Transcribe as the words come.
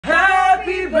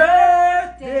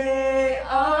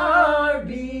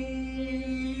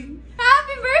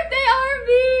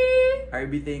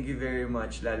RB, thank you very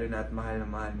much. Lalo na at mahal na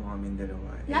mahal mo kaming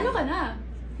dalawa. Lalo ka na.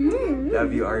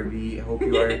 Love you, RB. Hope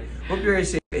you are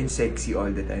safe and sexy all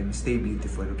the time. Stay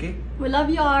beautiful, okay? We love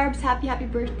you, Arbs. Happy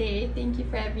birthday. Thank you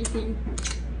for everything.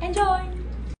 Enjoy!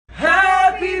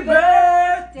 Happy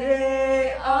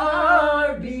birthday,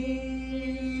 RB!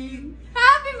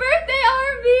 Happy birthday,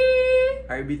 RB!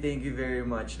 RB, thank you very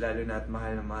much. Lalo na at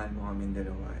mahal na mahal mo kaming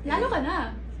dalawa. Lalo ka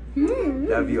na.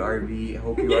 Love you, RB.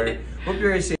 Hope you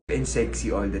are safe and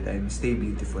sexy all the time. Stay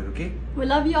beautiful, okay? We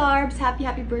love you, Arbs. Happy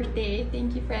birthday.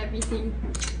 Thank you for everything.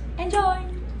 Enjoy!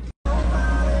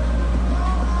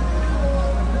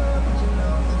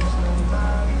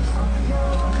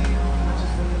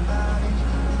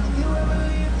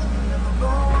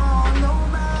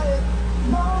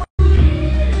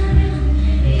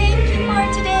 Thank you for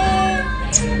today.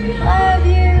 Love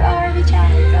you, RB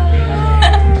Chanco.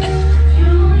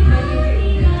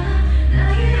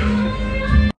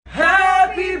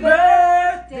 Happy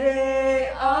birthday,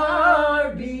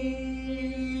 RB!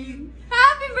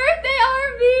 Happy birthday,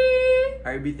 RB!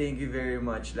 RB, thank you very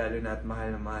much. Lalo na at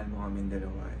mahal mo kaming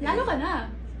dalawa. Lalo ka na.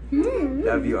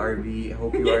 Love you, RB.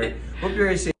 Hope you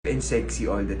are safe and sexy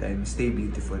all the time. Stay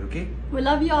beautiful, okay? We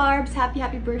love you, Arbs. Happy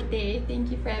birthday.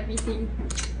 Thank you for everything.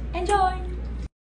 Enjoy!